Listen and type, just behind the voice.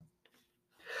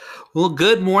Well,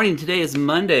 good morning. Today is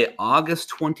Monday, August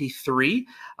 23.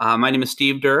 My name is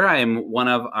Steve Durr. I am one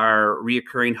of our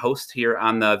reoccurring hosts here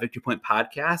on the Victory Point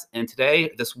podcast. And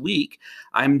today, this week,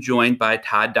 I'm joined by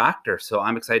Todd Doctor. So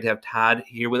I'm excited to have Todd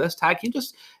here with us. Todd, can you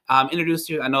just introduce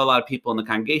you? I know a lot of people in the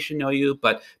congregation know you,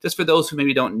 but just for those who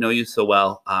maybe don't know you so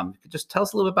well, just tell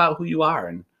us a little bit about who you are.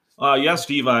 And Yeah,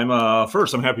 Steve, I'm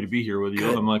happy to be here with you.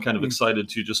 Good. I'm kind of excited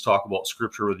to just talk about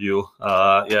scripture with you.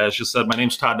 As you said, my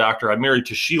name's Todd Doctor. I'm married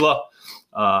to Sheila.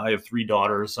 I have three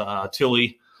daughters,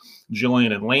 Tilly,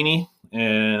 Jillian, and Lainey.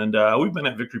 And we've been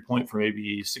at Victory Point for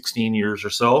maybe 16 years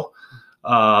or so.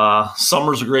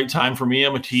 Summer's a great time for me.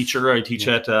 I'm a teacher. I teach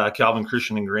at Calvin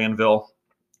Christian in Granville.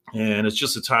 And it's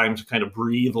just a time to kind of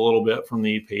breathe a little bit from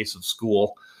the pace of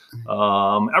school.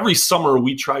 Every summer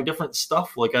we try different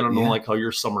stuff. Like, I don't know, like how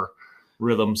your summer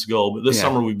rhythms go, but this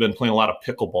summer we've been playing a lot of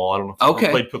pickleball. I don't know if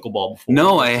you've played pickleball before.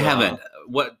 No, I haven't.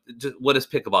 What is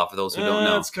pickleball for those who don't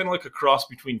know? It's kind of like a cross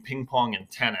between ping pong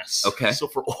and tennis. Okay. So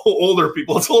for older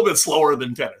people, it's a little bit slower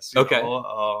than tennis. You Okay.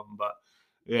 know? But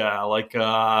yeah, like,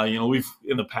 we've,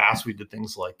 in the past, we did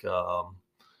things like,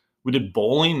 we did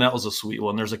bowling. That was a sweet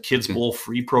one. There's a kids bowl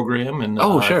free program. And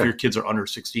sure. If your kids are under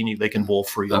 16, they can bowl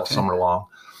free all summer long.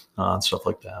 And stuff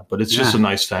like that. But it's just a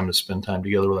nice time to spend time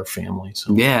together with our family.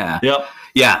 So Yeah. Yep.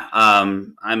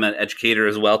 I'm an educator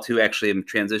as well too. Actually, I'm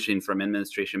transitioning from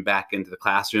administration back into the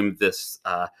classroom this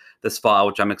fall,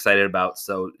 which I'm excited about.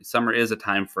 So summer is a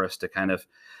time for us to kind of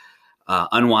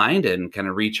unwind and kind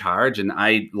of recharge. And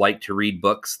I like to read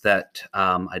books that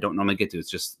I don't normally get to. It's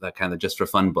just that kind of just for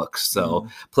fun books. So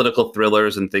political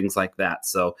thrillers and things like that.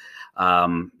 So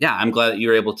I'm glad that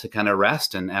you're able to kind of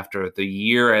rest. And after the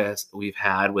year as we've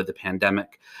had with the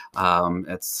pandemic,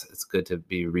 it's good to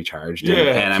be recharged. Yeah,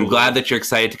 and I'm glad that you're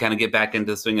excited to kind of get back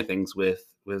into the swing of things with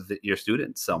your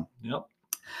students. So Yep.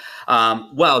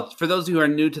 Well, for those who are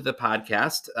new to the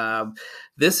podcast,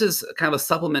 this is kind of a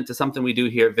supplement to something we do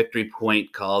here at Victory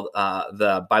Point called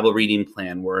the Bible Reading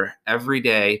Plan, where every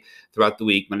day throughout the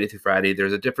week, Monday through Friday,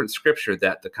 there's a different scripture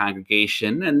that the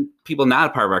congregation and people not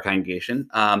a part of our congregation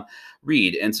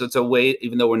read. And so it's a way,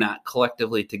 even though we're not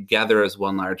collectively together as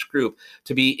one large group,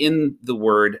 to be in the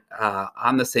Word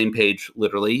on the same page,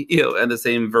 literally, and the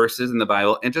same verses in the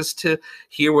Bible, and just to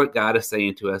hear what God is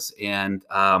saying to us and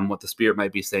what the Spirit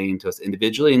might be saying to us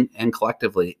individually and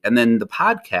collectively. And then the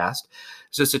podcast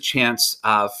is just a chance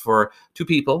for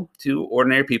two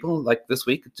ordinary people, like this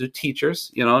week, two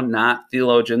teachers, not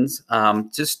theologians,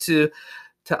 just to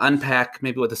unpack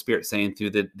maybe what the Spirit's saying through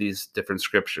these different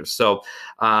scriptures. So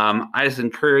I just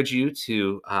encourage you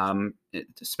to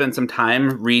spend some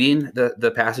time reading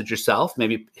the passage yourself.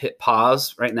 Maybe hit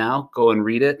pause right now, go and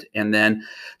read it, and then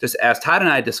just as Todd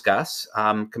and I discuss,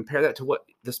 compare that to what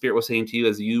the Spirit was saying to you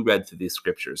as you read through these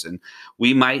scriptures. And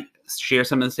we might share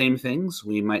some of the same things.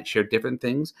 We might share different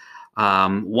things.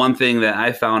 One thing that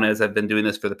I found as I've been doing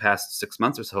this for the past 6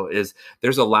 months or so is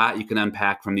there's a lot you can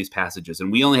unpack from these passages.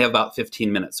 And we only have about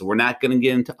 15 minutes, so we're not going to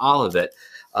get into all of it.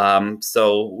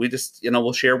 So we just,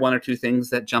 we'll share one or two things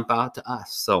that jump out to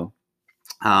us. So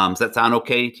does that sound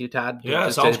okay to you, Todd? Yeah,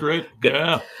 it sounds great. Good.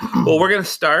 Yeah. Well, we're going to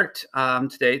start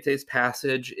today. Today's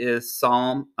passage is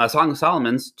Song of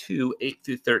Solomon's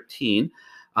 2:8-13.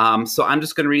 So I'm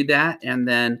just going to read that, and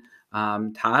then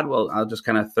Todd, I'll just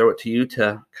kind of throw it to you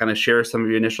to kind of share some of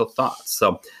your initial thoughts.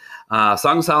 So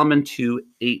Song of Solomon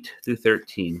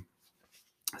 2:8-13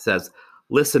 says,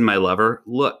 "Listen, my lover,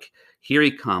 look, here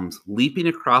he comes, leaping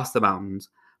across the mountains,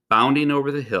 bounding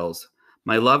over the hills.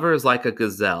 My lover is like a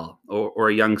gazelle or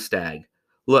a young stag.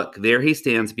 Look, there he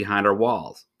stands behind our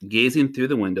walls, gazing through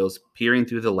the windows, peering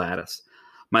through the lattice.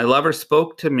 My lover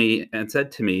spoke to me and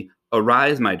said to me,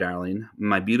 'Arise, my darling,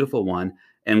 my beautiful one,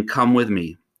 and come with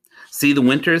me.' See, the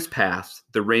winter is past,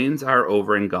 the rains are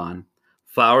over and gone.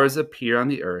 Flowers appear on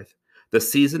the earth. The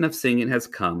season of singing has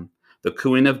come. The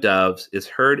cooing of doves is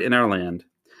heard in our land.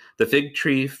 The fig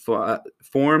tree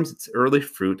forms its early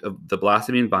fruit, of the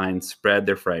blossoming vines spread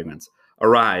their fragrance.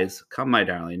 Arise, come, my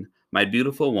darling, my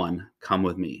beautiful one, come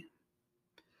with me."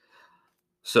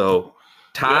 So,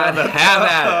 Todd, have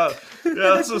at it.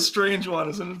 Yeah, that's a strange one,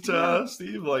 isn't it,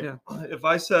 Steve? Like, if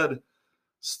I said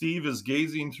Steve is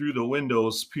gazing through the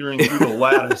windows, peering through the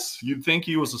lattice, you'd think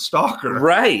he was a stalker.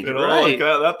 Right, right.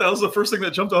 Like that was the first thing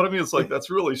that jumped out at me. It's like, that's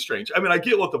really strange. I mean, I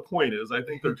get what the point is. I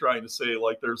think they're trying to say,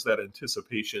 like, there's that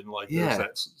anticipation, like there's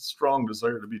that strong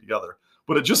desire to be together.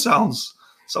 But it just sounds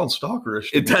stalkerish.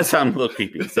 It does sound a little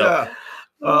creepy. So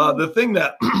the thing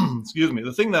that,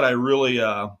 the thing that I really,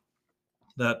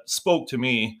 that spoke to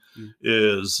me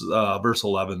is verse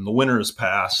 11. The winter is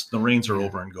past, the rains are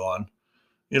over and gone.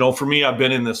 For me, I've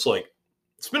been in this like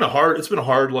it's been a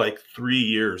hard like 3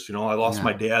 years. I lost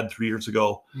my dad 3 years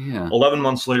ago. Yeah. 11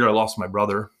 months later, I lost my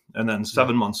brother. And then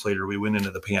 7 months later, we went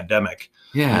into the pandemic.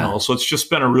 Yeah. So it's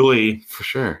just been a really, for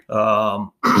sure.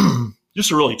 Just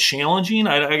a really challenging,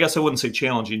 I guess I wouldn't say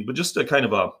challenging, but just a kind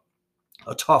of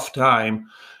a tough time,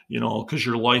 because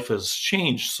your life has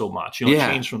changed so much. It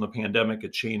changed from the pandemic.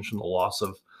 It changed from the loss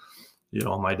of,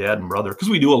 my dad and brother, because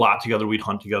we do a lot together. We'd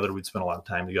hunt together. We'd spend a lot of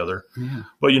time together. Yeah.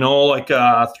 But,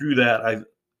 through that,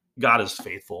 God is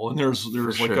faithful, and there's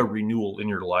like a renewal in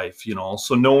your life,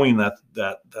 so knowing that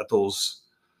those,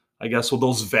 I guess, with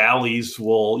those valleys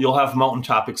you'll have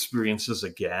mountaintop experiences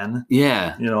again.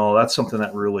 Yeah. That's something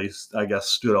that really, I guess,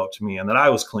 stood out to me and that I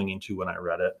was clinging to when I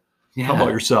read it. Yeah. How about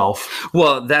yourself?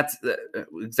 Well, that's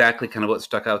exactly kind of what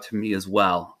stuck out to me as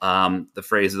well. The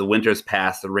phrase, the winter's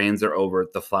past, the rains are over,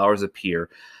 the flowers appear,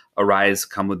 arise,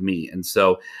 come with me. And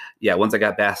so, once I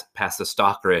got past the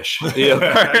stalkerish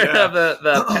part of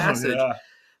the passage,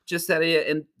 just that,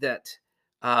 and that,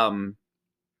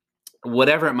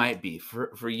 whatever it might be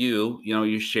for you,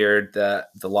 you shared the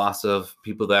loss of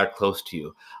people that are close to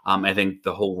you. I think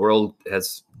the whole world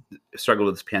has struggled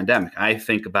with this pandemic. I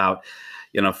think about,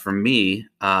 for me,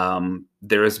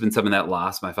 there has been some of that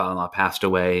loss. My father-in-law passed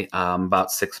away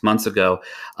about 6 months ago.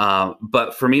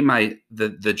 But for me,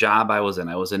 the job I was in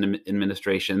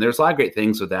administration. There's a lot of great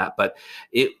things with that, but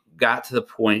it got to the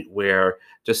point where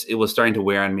it was starting to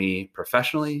wear on me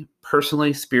professionally,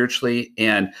 personally, spiritually,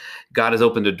 and God has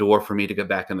opened a door for me to go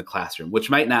back in the classroom, which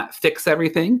might not fix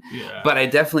everything, but I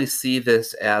definitely see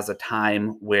this as a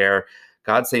time where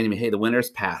God's saying to me, hey, the winter's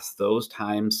past. Those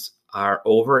times are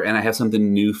over, and I have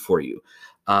something new for you.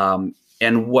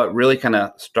 And what really kind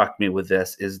of struck me with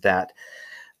this is that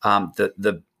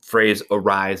the phrase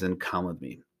arise and come with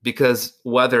me. Because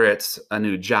whether it's a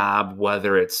new job,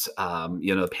 whether it's,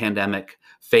 the pandemic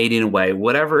fading away,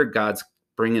 whatever God's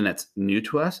bringing that's new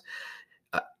to us,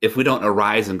 if we don't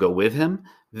arise and go with him,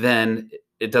 then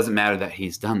it doesn't matter that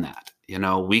he's done that.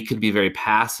 We could be very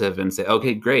passive and say,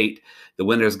 okay, great, the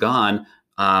winter's gone,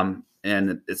 and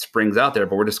it spring's out there,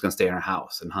 but we're just going to stay in our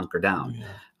house and hunker down.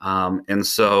 Yeah. And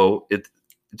so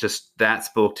that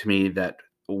spoke to me that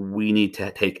we need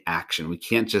to take action. We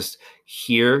can't just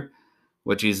hear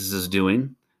what Jesus is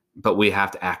doing, but we have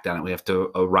to act on it. We have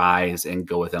to arise and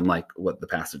go with him, like what the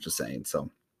passage is saying. So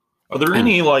are there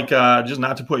any just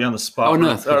not to put you on the spot,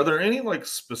 are there any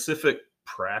specific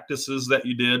practices that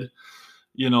you did,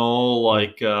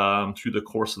 through the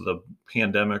course of the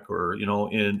pandemic, or,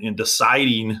 in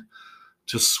deciding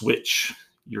to switch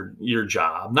your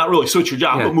job, not really switch your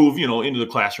job, but move, into the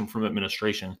classroom from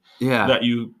administration, that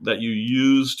you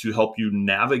use to help you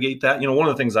navigate that? One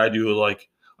of the things I do,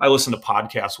 I listen to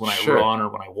podcasts when I run or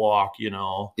when I walk, and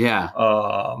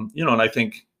I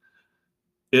think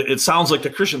it sounds like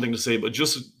the Christian thing to say, but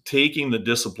just taking the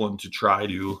discipline to try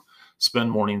to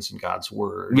spend mornings in God's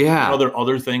word. Yeah. Are there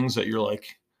other things that you're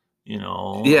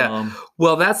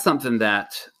well, that's something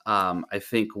that I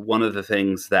think one of the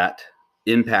things that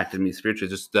impacted me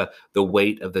spiritually, just the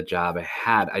weight of the job I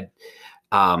had.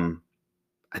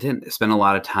 I didn't spend a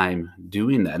lot of time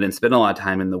doing that. I didn't spend a lot of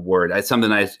time in the Word.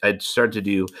 Something I started to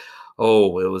do.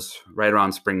 It was right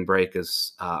around spring break,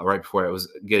 right before I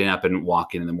was getting up and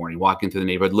walking in the morning, walking through the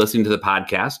neighborhood, listening to the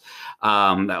podcast.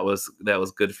 That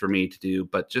was good for me to do.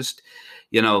 But just,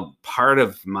 part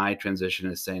of my transition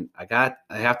is saying I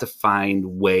have to find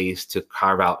ways to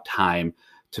carve out time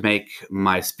to make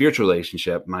my spiritual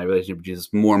relationship, my relationship with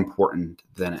Jesus, more important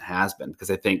than it has been.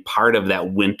 Because I think part of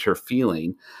that winter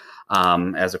feeling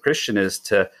as a Christian is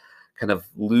to kind of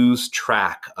lose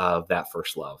track of that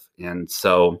first love. And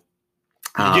so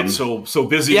you get so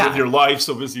busy with your life,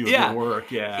 so busy with your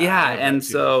work. And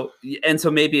so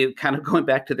maybe kind of going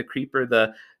back to the creeper,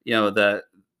 the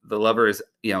lover is,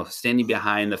 standing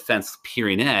behind the fence,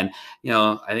 peering in.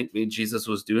 I think Jesus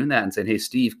was doing that and saying, "Hey,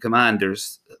 Steve, come on,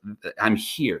 I'm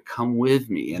here. Come with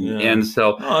me." And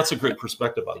so, that's a great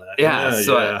perspective on that.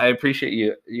 I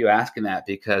appreciate you asking that,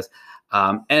 because,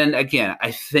 and again,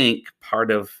 I think part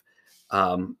of,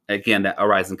 that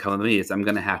arise and come with me is I'm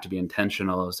going to have to be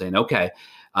intentional of saying, okay,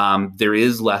 there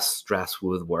is less stress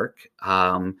with work.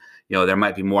 There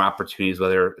might be more opportunities,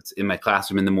 whether it's in my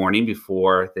classroom in the morning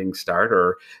before things start,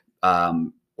 or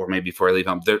maybe before I leave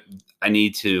home. I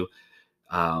need to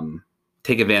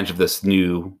take advantage of this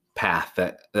new path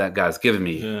that God's given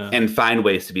me, and find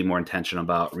ways to be more intentional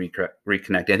about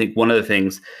reconnecting. I think one of the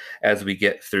things as we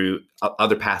get through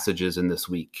other passages in this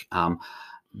week,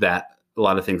 that a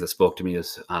lot of things that spoke to me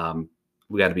is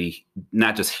we got to be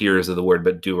not just hearers of the word,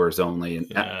 but doers only, and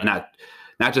not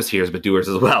not just hearers, but doers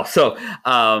as well. So,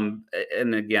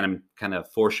 and again, I'm kind of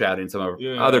foreshadowing some of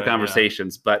other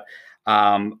conversations, but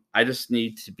I just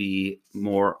need to be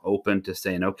more open to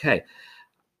saying, okay,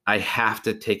 I have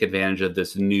to take advantage of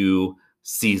this new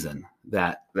season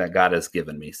that God has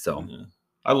given me. So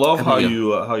I love how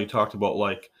you talked about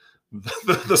like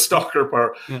the stalker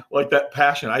part, like that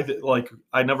passion.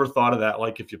 I never thought of that.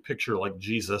 Like if you picture like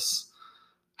Jesus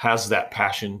has that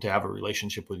passion to have a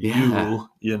relationship with you,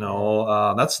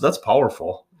 that's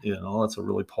powerful. That's a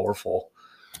really powerful,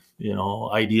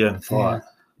 idea and thought.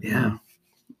 Yeah.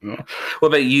 What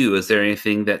about you? Is there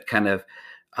anything that kind of,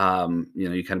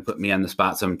 you kind of put me on the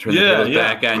spot, so I'm turning the tables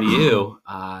back on you.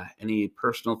 Any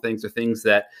personal things or things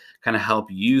that kind of help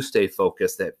you stay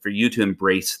focused, that for you to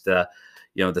embrace the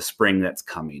spring that's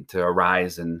coming, to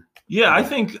arise and. Yeah, I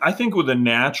think with the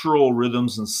natural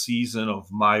rhythms and season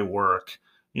of my work,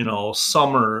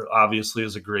 summer obviously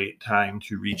is a great time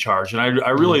to recharge. And I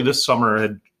really this summer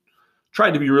had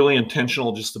tried to be really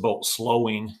intentional just about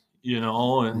slowing,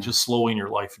 and just slowing your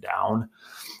life down.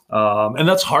 And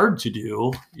that's hard to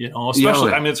do,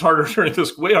 especially, it's harder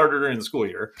way harder during the school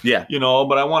year. Yeah.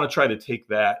 But I want to try to take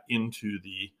that into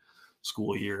the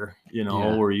school year,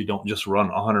 where you don't just run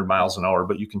 100 miles an hour,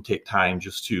 but you can take time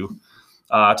just to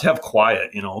have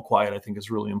quiet. Quiet I think is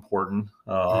really important.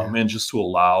 And just to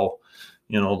allow,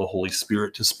 the Holy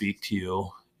Spirit to speak to you,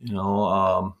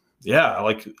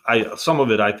 some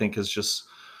of it I think is just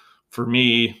for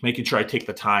me, making sure I take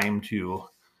the time to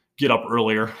get up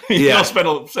earlier,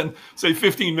 spend say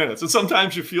 15 minutes. And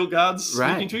sometimes you feel God's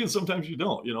speaking to you and sometimes you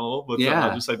don't, but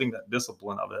I think that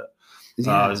discipline of it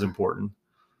is important.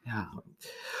 Yeah.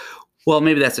 Well,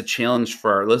 maybe that's a challenge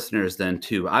for our listeners then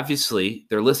too. Obviously,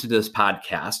 they're listening to this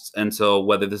podcast. And so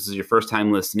whether this is your first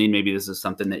time listening, maybe this is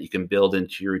something that you can build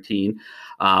into your routine.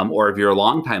 Or if you're a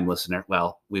long time listener,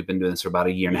 well, we've been doing this for about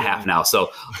a year and a half now. So,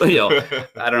 I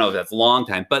don't know if that's a long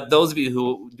time, but those of you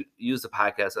who use the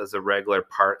podcast as a regular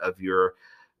part of your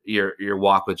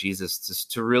walk with Jesus,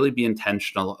 just to really be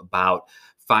intentional about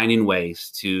finding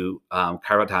ways to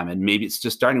carve out time. And maybe it's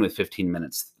just starting with 15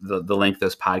 minutes, the length of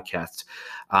this podcast.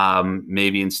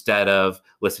 Maybe instead of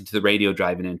listening to the radio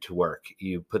driving into work,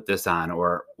 you put this on,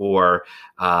 or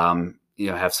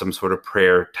have some sort of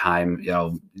prayer time.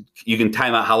 You can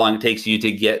time out how long it takes you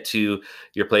to get to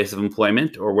your place of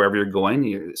employment or wherever you're going,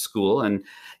 your school, and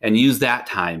use that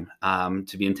time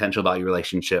to be intentional about your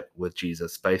relationship with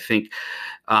Jesus. But I think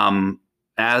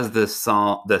as this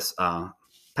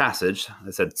passage,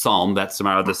 I said Psalm, that's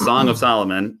tomorrow, the Song of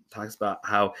Solomon talks about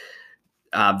how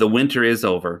the winter is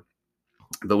over,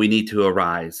 but we need to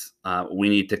arise. We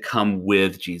need to come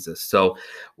with Jesus. So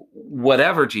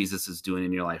whatever Jesus is doing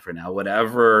in your life right now,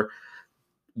 whatever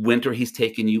winter he's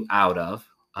taken you out of,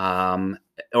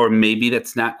 or maybe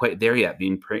that's not quite there yet,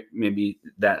 maybe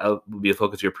that would be a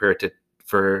focus of your prayer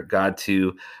for God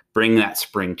to bring that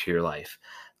spring to your life.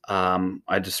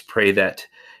 I just pray that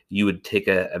you would take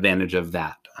advantage of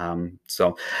that.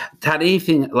 So Todd,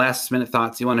 anything last minute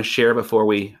thoughts you want to share before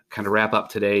we kind of wrap up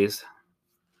today's?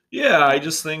 Yeah, I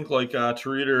just think to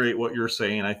reiterate what you're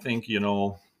saying, I think,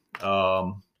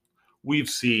 we've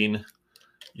seen,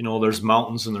 there's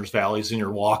mountains and there's valleys in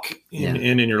your walk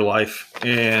in your life.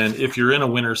 And if you're in a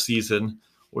winter season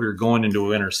or you're going into a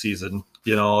winter season,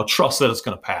 trust that it's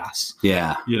going to pass.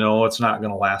 Yeah. It's not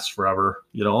going to last forever,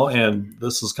 and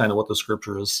this is kind of what the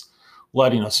scripture is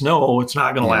letting us know. It's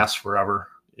not going to last forever,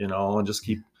 and just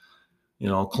keep,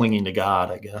 clinging to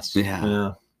God, I guess.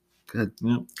 Yeah. Good.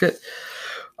 Yeah. Good.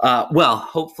 Well,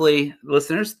 hopefully,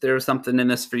 listeners, there's something in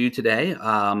this for you today.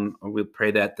 We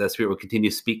pray that the Spirit will continue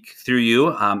to speak through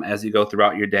you as you go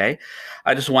throughout your day.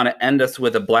 I just want to end us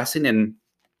with a blessing. And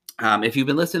if you've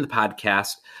been listening to the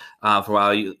podcast for a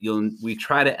while, we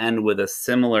try to end with a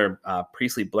similar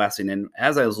priestly blessing. And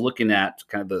as I was looking at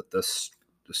kind of the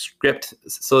script,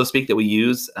 so to speak, that we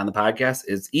use on the podcast,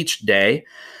 is each day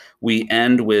we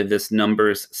end with this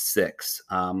Numbers 6.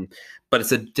 But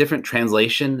it's a different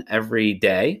translation every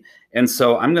day. And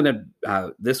so I'm going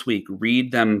to, this week,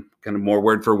 read them kind of more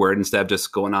word for word instead of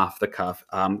just going off the cuff.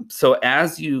 So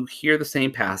as you hear the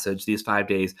same passage, these 5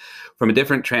 days, from a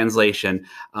different translation,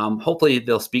 hopefully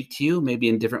they'll speak to you maybe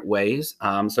in different ways.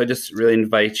 So I just really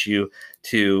invite you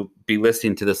to be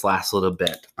listening to this last little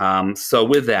bit. So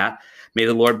with that, may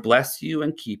the Lord bless you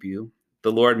and keep you.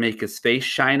 The Lord make his face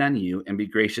shine on you and be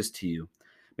gracious to you.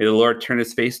 May the Lord turn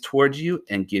his face towards you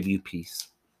and give you peace.